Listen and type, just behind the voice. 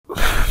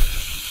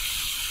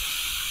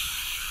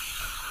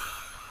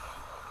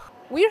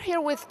We're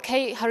here with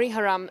K.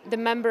 Hariharan, the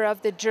member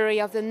of the jury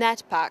of the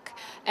Netpac,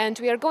 and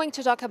we are going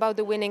to talk about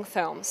the winning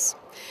films.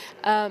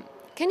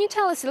 Can you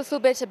tell us a little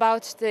bit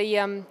about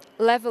the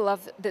level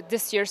of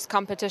this year's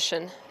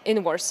competition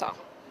in Warsaw?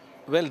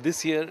 Well,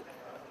 this year,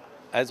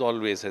 as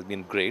always, has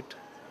been great.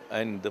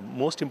 And the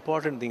most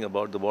important thing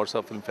about the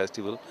Warsaw Film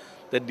Festival,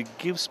 that it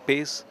gives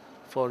space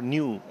for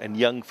new and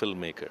young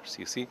filmmakers,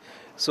 you see.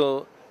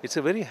 So it's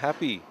a very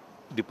happy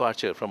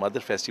departure from other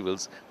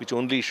festivals which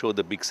only show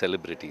the big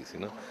celebrities, you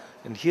know.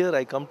 And here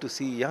I come to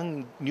see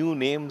young, new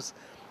names,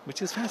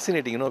 which is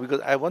fascinating, you know,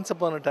 because once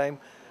upon a time,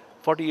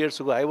 40 years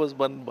ago, I was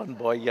one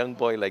boy, young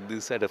boy like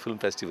this at a film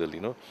festival, you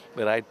know,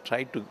 where I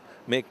tried to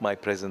make my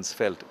presence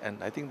felt.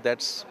 And I think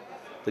that's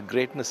the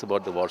greatness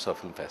about the Warsaw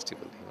Film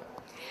Festival, you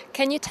know.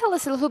 Can you tell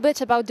us a little bit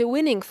about the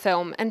winning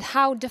film and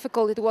how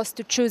difficult it was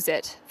to choose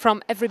it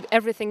from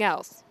everything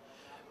else?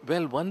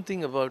 Well, one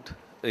thing about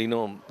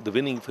the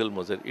winning film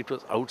was that it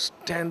was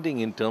outstanding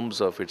in terms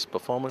of its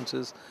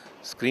performances,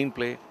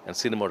 screenplay, and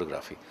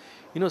cinematography.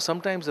 You know,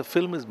 sometimes a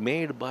film is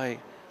made by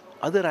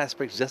other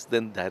aspects just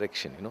than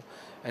direction, you know,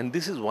 and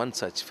this is one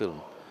such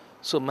film.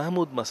 So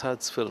Mahmoud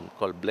Masad's film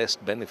called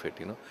Blessed Benefit,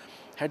 you know,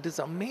 had this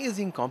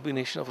amazing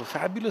combination of a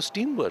fabulous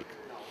teamwork.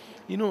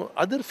 You know,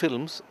 other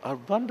films are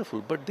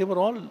wonderful, but they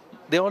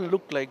all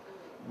look like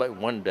by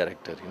one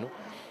director, you know.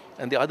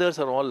 And the others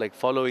are all like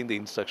following the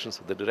instructions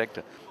of the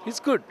director. It's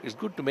good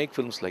to make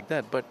films like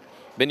that, but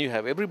when you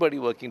have everybody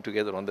working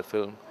together on the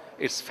film,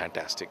 it's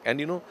fantastic. And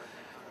you know,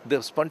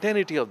 the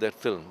spontaneity of that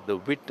film, the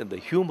wit and the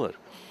humor,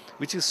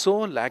 which is so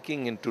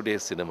lacking in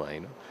today's cinema,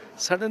 you know.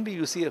 Suddenly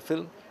you see a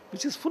film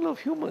which is full of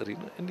humor, you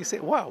know, and you say,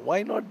 wow,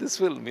 why not this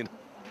film, you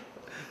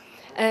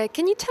know?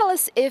 Can you tell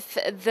us if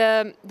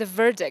the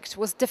verdict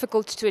was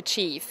difficult to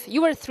achieve?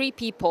 You were three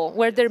people.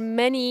 Were there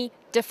many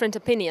different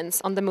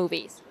opinions on the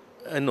movies?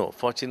 No,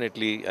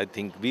 fortunately, I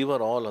think we were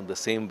all on the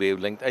same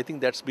wavelength. I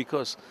think that's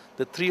because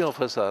the three of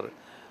us are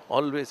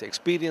always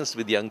experienced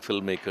with young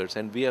filmmakers,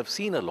 and we have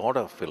seen a lot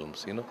of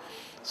films, you know.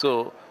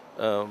 So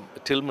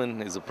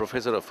Tillman is a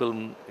professor of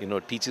film, you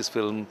know, teaches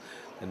film,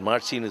 and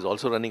Marcin is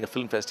also running a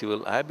film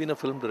festival. I have been a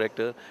film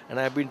director, and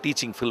I have been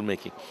teaching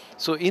filmmaking.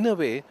 So in a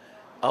way,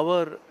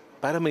 our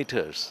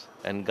parameters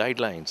and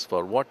guidelines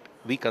for what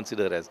we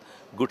consider as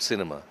good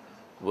cinema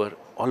were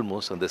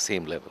almost on the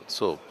same level.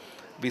 So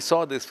we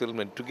saw this film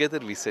and together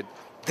we said,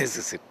 this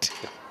is it.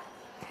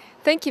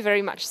 Thank you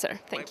very much, sir.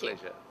 Thank you. My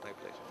pleasure.